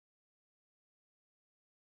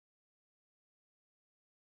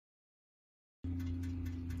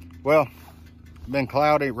Well, been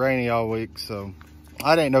cloudy, rainy all week, so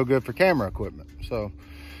that ain't no good for camera equipment. So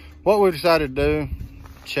what we decided to do,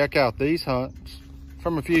 check out these hunts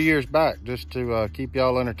from a few years back, just to keep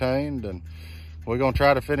y'all entertained. And we're gonna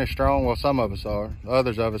try to finish strong. Well, some of us are.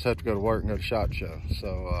 Others of us have to go to work and go to SHOT Show.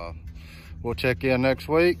 So we'll check in next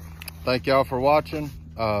week. Thank y'all for watching.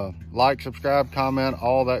 Like, subscribe, comment,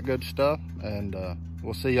 all that good stuff. And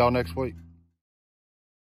we'll see y'all next week.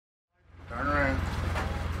 Turn around.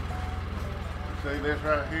 See this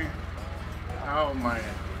right here? Oh man.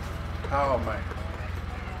 Oh man.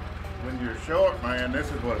 When you're short, man, this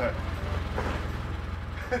is what happens.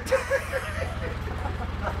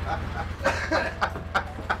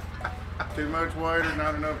 Too much weight or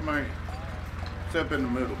not enough meat. It's up in the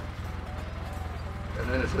middle. And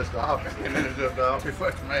then it's just the opposite. And then it's just the opposite. Too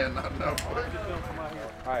much man, not enough weight.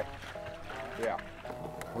 All right. Yeah.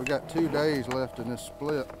 We got 2 days left in this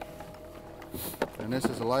split. And this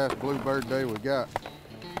is the last bluebird day we got.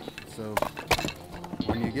 So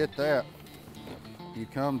when you get that, you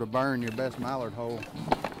come to burn your best mallard hole,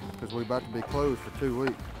 because we're about to be closed for 2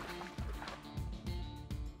 weeks.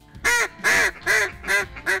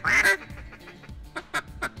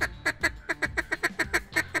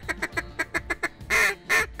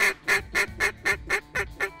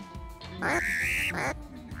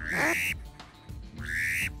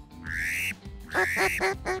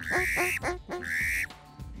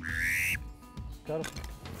 Got him.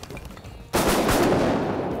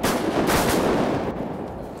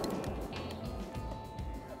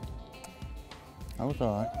 That was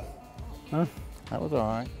all right. Huh? That was all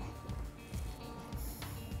right.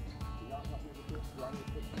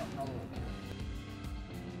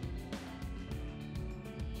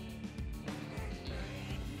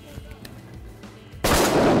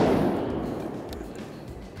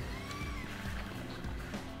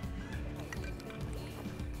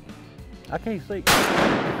 I can't see.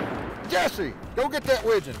 Jesse, go get that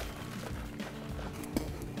widgeon.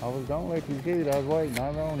 I was gonna let you get it. I was waiting. I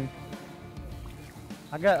was on him.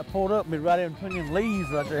 I got it pulled up, right in between them leaves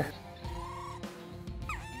right there.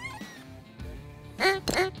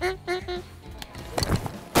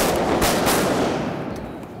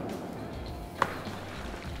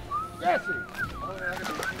 Jesse!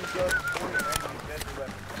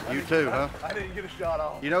 You too, huh? I didn't get a shot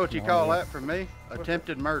off. You know what you call that from me?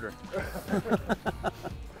 Attempted murder.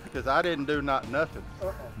 Because I didn't do nothing.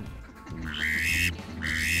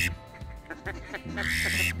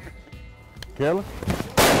 Kelly?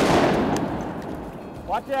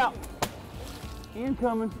 Watch out.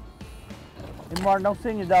 Incoming. And Martin, don't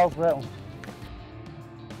send your dog for that one.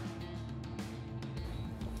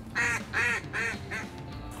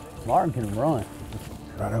 Martin can run.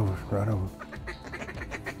 Right over, right over.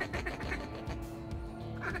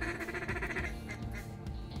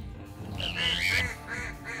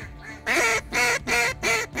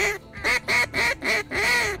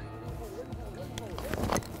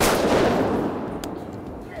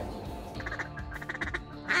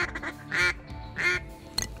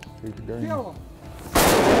 Kill him.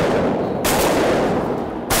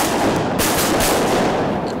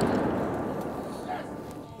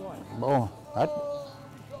 Boy, I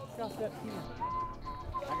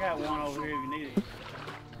got one over here if you need it.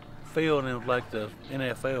 Field is like the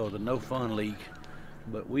NFL, the no fun league,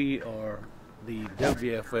 but we are the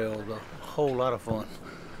WFL, the whole lot of fun.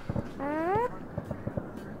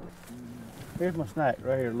 Here's my snack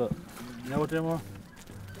right here, look. You know what them are?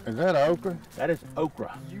 Is that okra? That is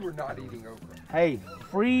okra. You are not eating okra. Hey,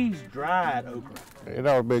 freeze-dried okra. It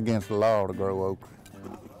ought to be against the law to grow okra.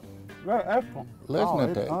 Right, excellent. Listen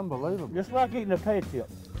to that. Unbelievable. Just like eating a potato chip.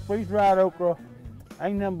 Freeze-dried okra,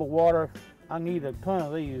 ain't nothing but water. I can eat a ton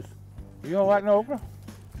of these. You don't like no okra?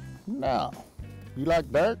 No. You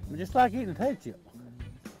like dirt? Just like eating a potato chip.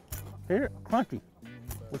 Here, crunchy.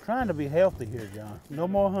 We're trying to be healthy here, John. No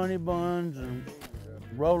more honey buns and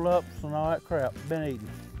roll-ups and all that crap. Been eating.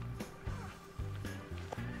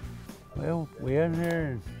 Well, we're in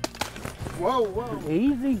here and Whoa, whoa.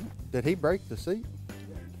 easy. Did he break the seat?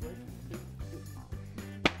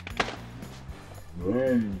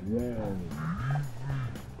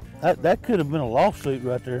 That could have been a lawsuit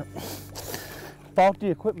right there.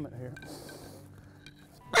 Faulty equipment here.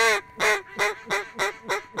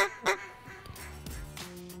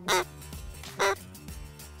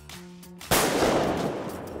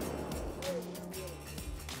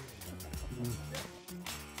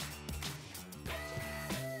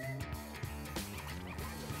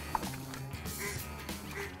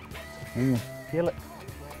 Kill it.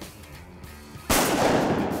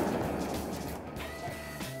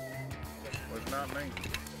 Was not me.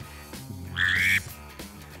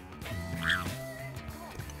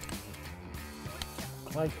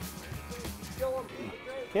 Clay.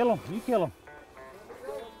 Kill him. You kill him.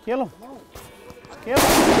 Kill him. Kill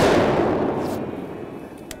him.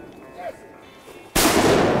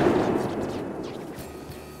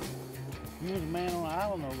 You was a man on the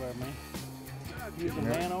island over there, man. You was a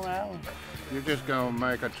man on the island. You're just gonna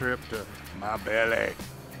make a trip to my belly.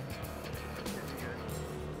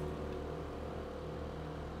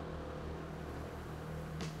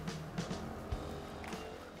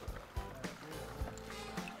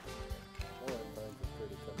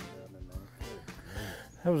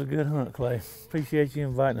 That was a good hunt, Clay. Appreciate you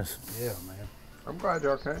inviting us. Yeah, man. I'm glad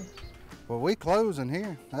y'all came. Well, we closing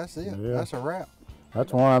here. That's it. Yeah. That's a wrap.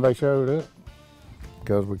 That's why they showed up,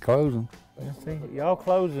 because we're closing. Yeah, see, y'all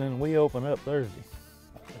closing and we open up Thursday.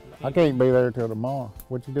 I can't be there till tomorrow.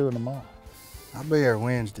 What you doing tomorrow? I'll be here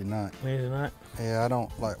Wednesday night. Wednesday night. Yeah, I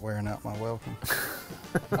don't like wearing out my welcome.